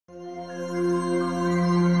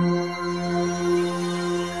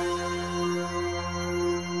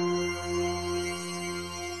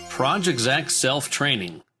ProjExec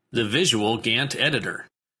Self-Training, the Visual Gantt Editor.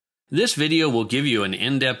 This video will give you an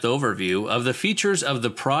in-depth overview of the features of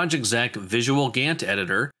the ProjExec Visual Gantt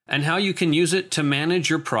Editor and how you can use it to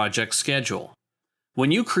manage your project schedule.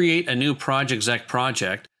 When you create a new ProjExec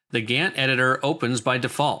project, the Gantt Editor opens by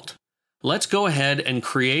default. Let's go ahead and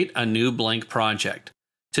create a new blank project.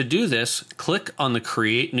 To do this, click on the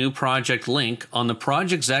Create New Project link on the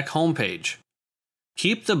ProjExec homepage.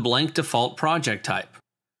 Keep the blank default project type.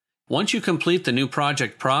 Once you complete the new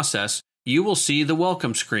project process, you will see the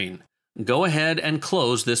welcome screen. Go ahead and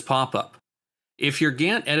close this pop-up. If your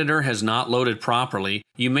Gantt editor has not loaded properly,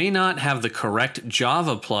 you may not have the correct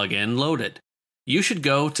Java plugin loaded. You should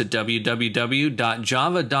go to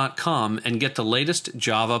www.java.com and get the latest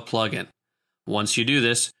Java plugin. Once you do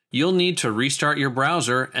this, you'll need to restart your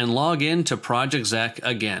browser and log in to ProjExec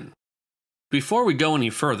again. Before we go any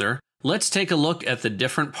further, let's take a look at the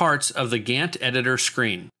different parts of the Gantt editor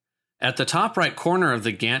screen. At the top right corner of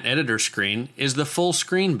the Gantt editor screen is the full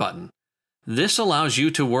screen button. This allows you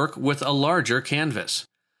to work with a larger canvas.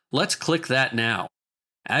 Let's click that now.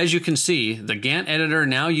 As you can see, the Gantt editor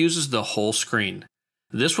now uses the whole screen.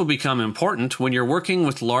 This will become important when you're working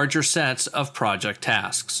with larger sets of project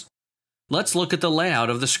tasks. Let's look at the layout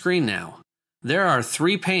of the screen now. There are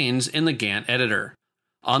 3 panes in the Gantt editor.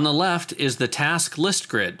 On the left is the task list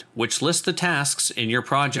grid, which lists the tasks in your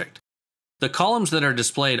project. The columns that are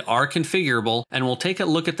displayed are configurable, and we'll take a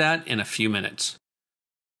look at that in a few minutes.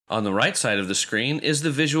 On the right side of the screen is the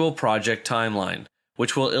visual project timeline,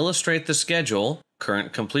 which will illustrate the schedule,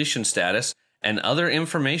 current completion status, and other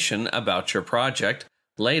information about your project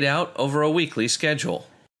laid out over a weekly schedule.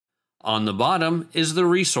 On the bottom is the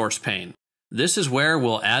resource pane. This is where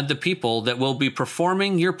we'll add the people that will be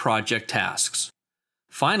performing your project tasks.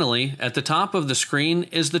 Finally, at the top of the screen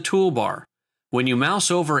is the toolbar. When you mouse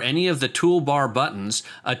over any of the toolbar buttons,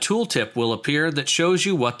 a tooltip will appear that shows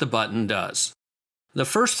you what the button does. The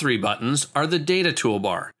first 3 buttons are the data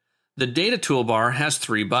toolbar. The data toolbar has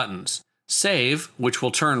 3 buttons: Save, which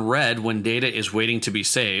will turn red when data is waiting to be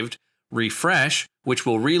saved; Refresh, which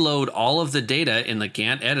will reload all of the data in the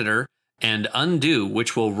Gantt editor; and Undo,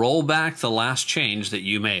 which will roll back the last change that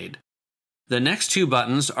you made. The next 2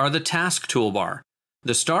 buttons are the task toolbar.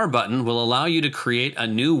 The star button will allow you to create a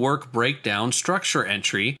new work breakdown structure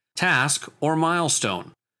entry, task, or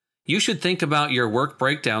milestone. You should think about your work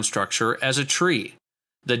breakdown structure as a tree.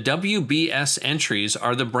 The WBS entries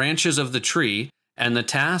are the branches of the tree, and the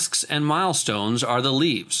tasks and milestones are the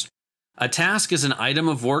leaves. A task is an item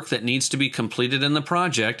of work that needs to be completed in the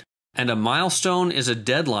project, and a milestone is a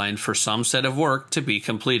deadline for some set of work to be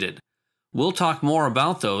completed. We'll talk more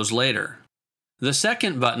about those later. The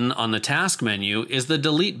second button on the task menu is the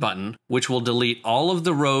delete button, which will delete all of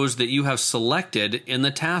the rows that you have selected in the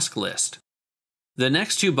task list. The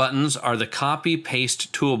next 2 buttons are the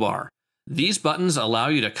copy-paste toolbar. These buttons allow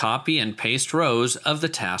you to copy and paste rows of the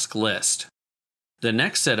task list. The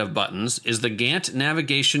next set of buttons is the Gantt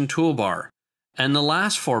navigation toolbar, and the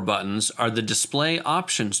last 4 buttons are the display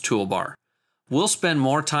options toolbar. We'll spend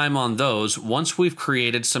more time on those once we've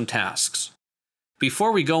created some tasks.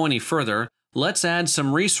 Before we go any further, let's add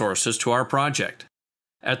some resources to our project.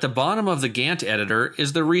 At the bottom of the Gantt editor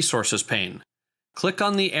is the Resources pane. Click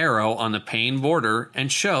on the arrow on the pane border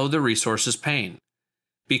and show the Resources pane.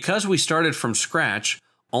 Because we started from scratch,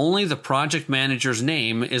 only the project manager's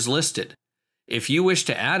name is listed. If you wish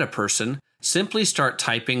to add a person, simply start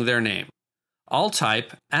typing their name. I'll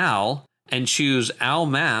type Al and choose Al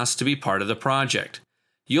Mass to be part of the project.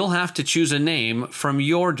 You'll have to choose a name from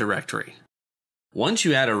your directory. Once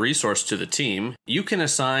you add a resource to the team, you can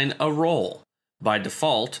assign a role. By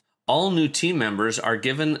default, all new team members are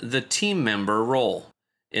given the team member role.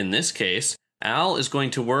 In this case, Al is going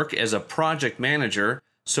to work as a project manager,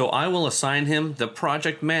 so I will assign him the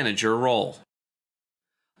project manager role.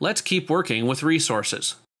 Let's keep working with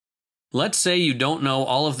resources. Let's say you don't know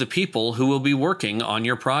all of the people who will be working on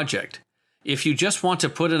your project. If you just want to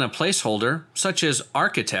put in a placeholder, such as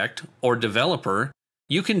architect or developer,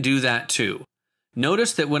 you can do that too.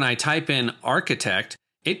 Notice that when I type in architect,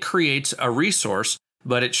 it creates a resource,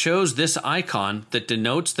 but it shows this icon that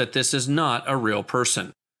denotes that this is not a real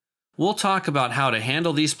person. We'll talk about how to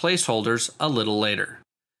handle these placeholders a little later.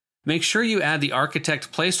 Make sure you add the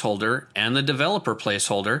architect placeholder and the developer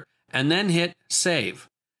placeholder, and then hit Save.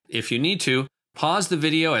 If you need to, pause the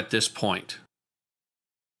video at this point.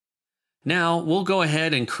 Now we'll go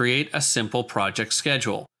ahead and create a simple project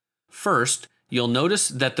schedule. First, you'll notice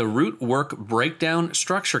that the root work breakdown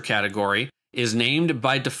structure category is named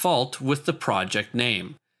by default with the project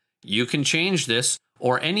name. You can change this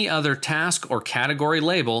or any other task or category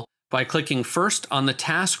label by clicking first on the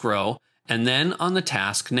task row and then on the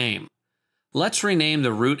task name. Let's rename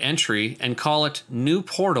the root entry and call it New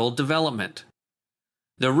Portal Development.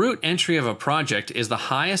 The root entry of a project is the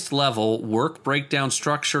highest level work breakdown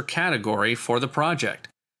structure category for the project.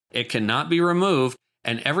 It cannot be removed,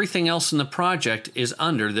 and everything else in the project is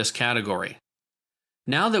under this category.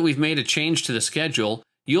 Now that we've made a change to the schedule,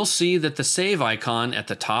 you'll see that the Save icon at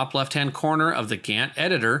the top left-hand corner of the Gantt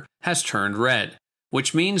editor has turned red,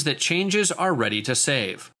 which means that changes are ready to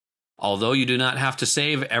save. Although you do not have to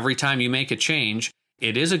save every time you make a change,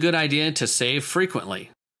 it is a good idea to save frequently.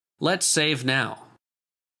 Let's save now.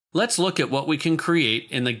 Let's look at what we can create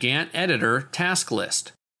in the Gantt editor task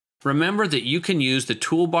list. Remember that you can use the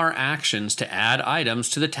toolbar actions to add items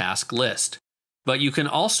to the task list, but you can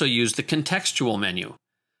also use the contextual menu.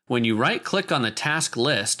 When you right-click on the task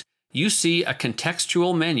list, you see a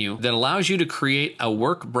contextual menu that allows you to create a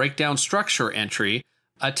work breakdown structure entry,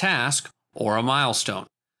 a task, or a milestone.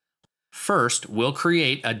 First, we'll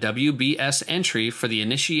create a WBS entry for the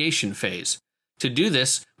initiation phase. To do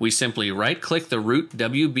this, we simply right-click the root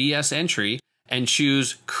WBS entry and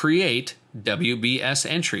choose Create WBS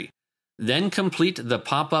Entry. Then complete the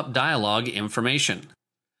pop-up dialog information.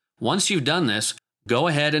 Once you've done this, go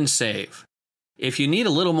ahead and save. If you need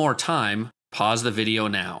a little more time, pause the video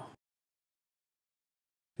now.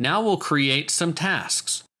 Now we'll create some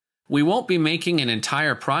tasks. We won't be making an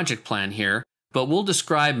entire project plan here, but we'll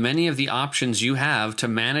describe many of the options you have to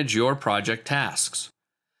manage your project tasks.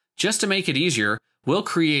 Just to make it easier, we'll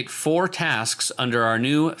create 4 tasks under our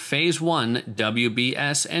new Phase 1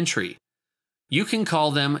 WBS entry. You can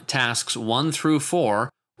call them Tasks 1 through 4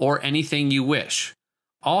 or anything you wish.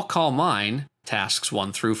 I'll call mine Tasks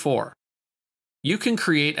 1 through 4. You can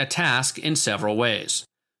create a task in several ways.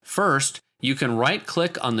 First, you can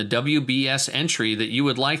right-click on the WBS entry that you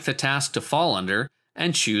would like the task to fall under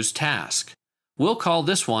and choose Task. We'll call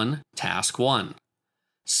this one Task 1.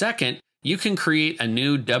 Second, you can create a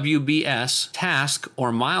new WBS task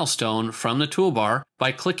or milestone from the toolbar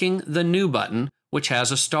by clicking the New button, which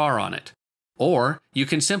has a star on it. Or you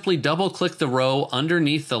can simply double-click the row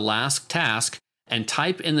underneath the last task and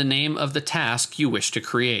type in the name of the task you wish to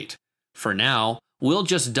create. For now, we'll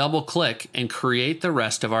just double-click and create the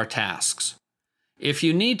rest of our tasks. If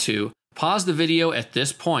you need to, pause the video at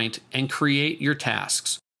this point and create your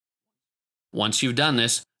tasks. Once you've done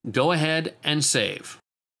this, go ahead and save.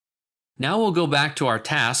 Now we'll go back to our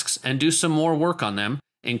tasks and do some more work on them,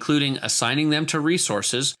 including assigning them to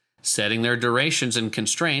resources, setting their durations and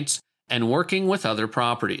constraints, and working with other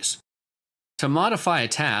properties. To modify a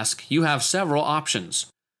task, you have several options.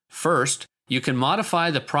 First, you can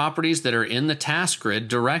modify the properties that are in the task grid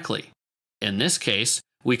directly. In this case,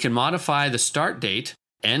 we can modify the start date,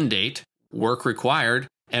 end date, work required,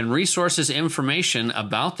 and resources information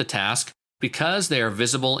about the task because they are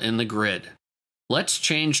visible in the grid. Let's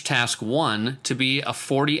change Task 1 to be a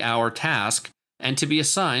 40-hour task and to be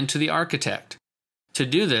assigned to the architect. To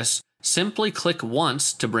do this, simply click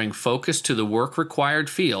once to bring focus to the work required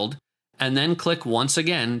field, and then click once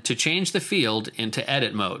again to change the field into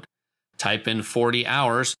edit mode. Type in 40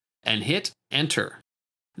 hours and hit Enter.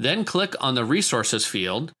 Then click on the Resources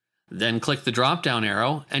field, then click the drop-down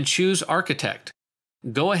arrow and choose Architect.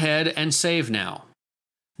 Go ahead and save now.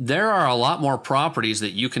 There are a lot more properties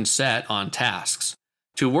that you can set on tasks.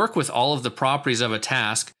 To work with all of the properties of a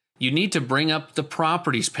task, you need to bring up the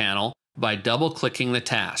Properties panel by double-clicking the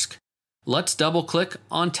task. Let's double-click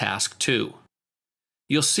on Task 2.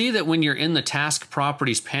 You'll see that when you're in the Task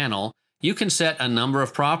Properties panel, you can set a number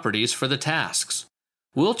of properties for the tasks.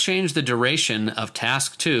 We'll change the duration of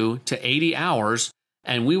Task 2 to 80 hours,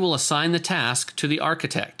 and we will assign the task to the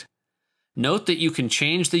architect. Note that you can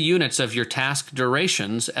change the units of your task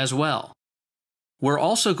durations as well. We're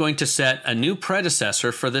also going to set a new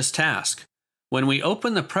predecessor for this task. When we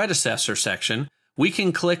open the predecessor section, we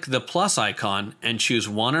can click the plus icon and choose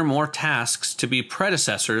one or more tasks to be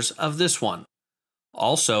predecessors of this one.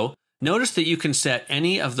 Also, notice that you can set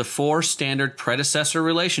any of the 4 standard predecessor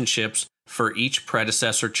relationships for each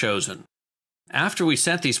predecessor chosen. After we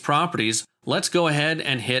set these properties, let's go ahead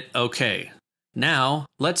and hit OK. Now,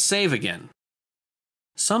 let's save again.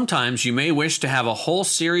 Sometimes you may wish to have a whole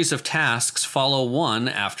series of tasks follow one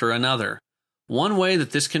after another. One way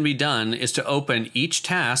that this can be done is to open each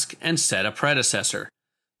task and set a predecessor.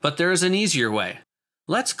 But there is an easier way.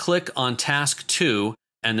 Let's click on Task 2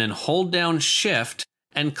 and then hold down Shift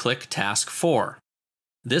and click Task 4.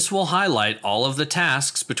 This will highlight all of the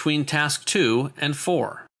tasks between Task 2 and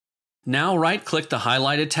 4. Now right-click the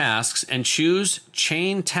highlighted tasks and choose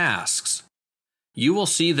Chain Tasks. You will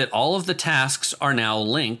see that all of the tasks are now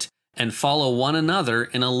linked and follow one another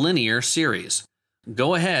in a linear series.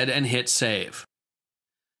 Go ahead and hit Save.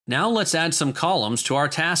 Now let's add some columns to our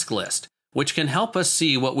task list, which can help us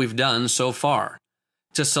see what we've done so far.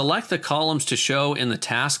 To select the columns to show in the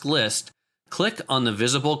task list, click on the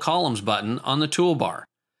Visible Columns button on the toolbar.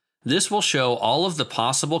 This will show all of the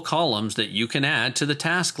possible columns that you can add to the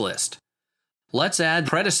task list. Let's add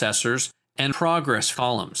predecessors and progress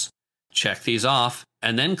columns. Check these off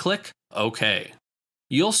and then click OK.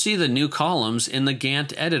 You'll see the new columns in the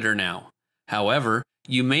Gantt editor now. However,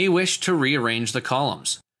 you may wish to rearrange the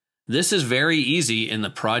columns. This is very easy in the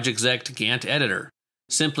ProjExec Gantt editor.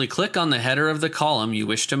 Simply click on the header of the column you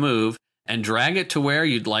wish to move and drag it to where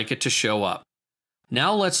you'd like it to show up.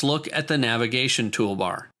 Now let's look at the navigation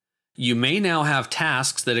toolbar. You may now have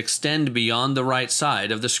tasks that extend beyond the right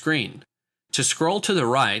side of the screen. To scroll to the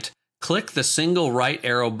right, click the single right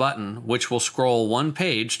arrow button, which will scroll one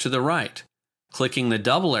page to the right. Clicking the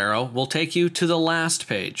double arrow will take you to the last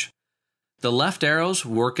page. The left arrows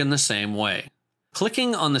work in the same way.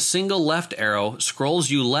 Clicking on the single left arrow scrolls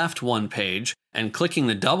you left one page, and clicking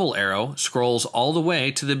the double arrow scrolls all the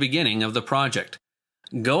way to the beginning of the project.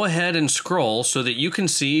 Go ahead and scroll so that you can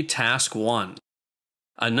see Task 1.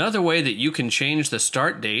 Another way that you can change the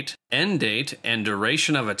start date, end date, and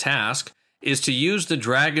duration of a task is to use the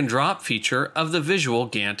drag and drop feature of the visual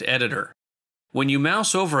Gantt editor. When you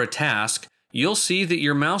mouse over a task, you'll see that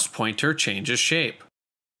your mouse pointer changes shape.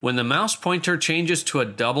 When the mouse pointer changes to a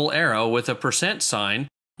double arrow with a % sign,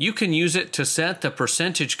 you can use it to set the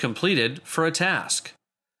percentage completed for a task.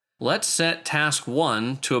 Let's set Task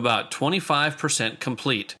 1 to about 25%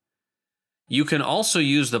 complete. You can also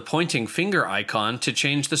use the pointing finger icon to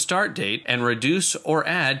change the start date and reduce or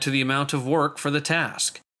add to the amount of work for the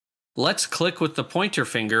task. Let's click with the pointer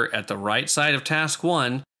finger at the right side of Task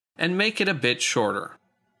 1 and make it a bit shorter.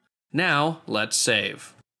 Now let's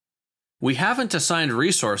save. We haven't assigned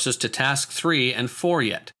resources to Task 3 and 4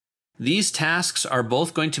 yet. These tasks are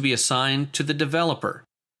both going to be assigned to the developer.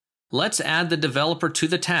 Let's add the developer to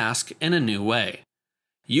the task in a new way.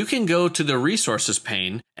 You can go to the Resources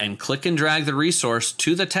pane and click and drag the resource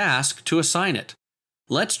to the task to assign it.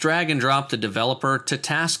 Let's drag and drop the developer to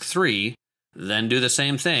Task 3, then do the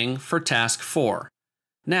same thing for Task 4.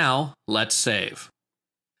 Now let's save.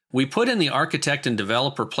 We put in the architect and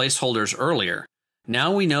developer placeholders earlier.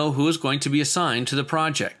 Now we know who is going to be assigned to the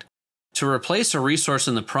project. To replace a resource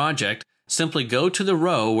in the project, simply go to the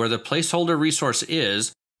row where the placeholder resource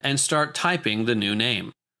is and start typing the new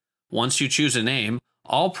name. Once you choose a name,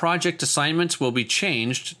 all project assignments will be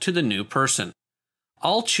changed to the new person.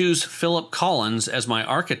 I'll choose Philip Collins as my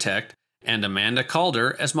architect and Amanda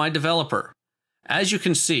Calder as my developer. As you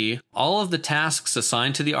can see, all of the tasks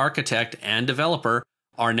assigned to the architect and developer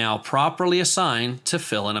are now properly assigned to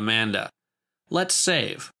Phil and Amanda. Let's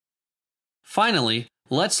save. Finally,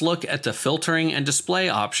 let's look at the filtering and display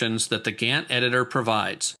options that the Gantt editor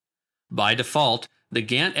provides. By default, the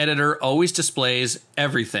Gantt editor always displays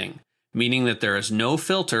everything, meaning that there is no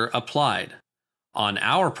filter applied. On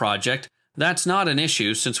our project, that's not an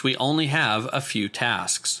issue since we only have a few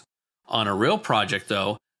tasks. On a real project,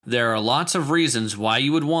 though, there are lots of reasons why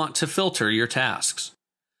you would want to filter your tasks.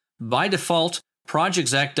 By default,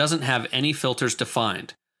 ProjExec doesn't have any filters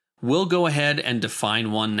defined. We'll go ahead and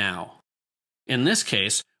define one now. In this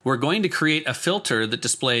case, we're going to create a filter that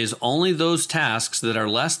displays only those tasks that are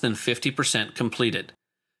less than 50% completed.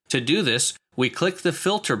 To do this, we click the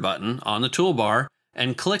Filter button on the toolbar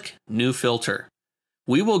and click New Filter.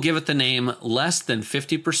 We will give it the name Less than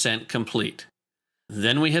 50% Complete.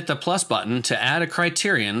 Then we hit the plus button to add a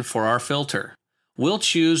criterion for our filter. We'll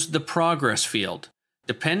choose the Progress field.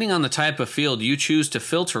 Depending on the type of field you choose to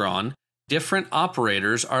filter on, different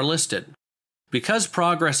operators are listed. Because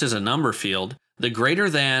progress is a number field, the greater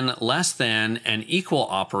than, less than, and equal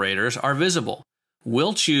operators are visible.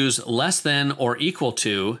 We'll choose less than or equal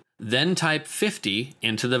to, then type 50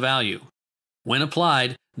 into the value. When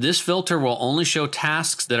applied, this filter will only show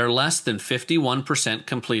tasks that are less than 51%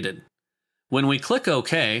 completed. When we click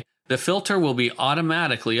OK, the filter will be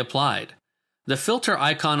automatically applied. The filter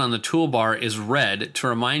icon on the toolbar is red to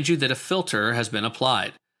remind you that a filter has been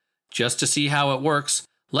applied. Just to see how it works,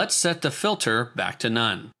 let's set the filter back to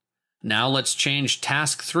none. Now let's change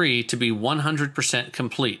Task 3 to be 100%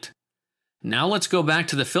 complete. Now let's go back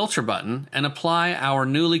to the Filter button and apply our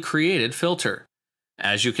newly created filter.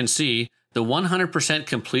 As you can see, the 100%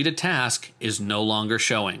 completed task is no longer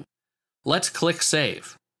showing. Let's click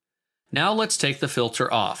Save. Now let's take the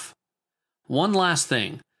filter off. One last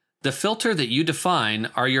thing. The filter that you define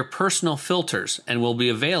are your personal filters and will be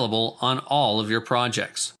available on all of your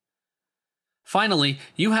projects. Finally,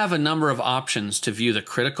 you have a number of options to view the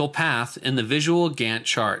critical path in the visual Gantt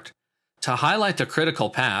chart. To highlight the critical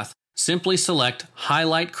path, simply select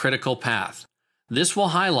Highlight Critical Path. This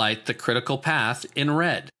will highlight the critical path in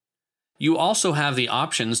red. You also have the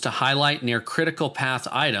options to highlight near critical path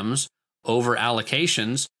items, over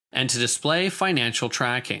allocations, and to display financial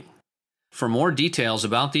tracking. For more details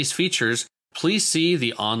about these features, please see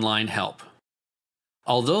the online help.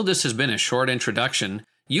 Although this has been a short introduction,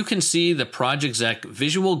 you can see the ProjExec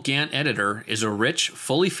Visual Gantt Editor is a rich,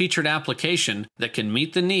 fully featured application that can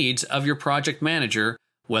meet the needs of your project manager,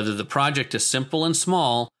 whether the project is simple and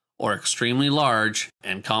small or extremely large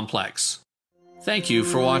and complex. Thank you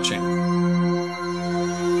for watching.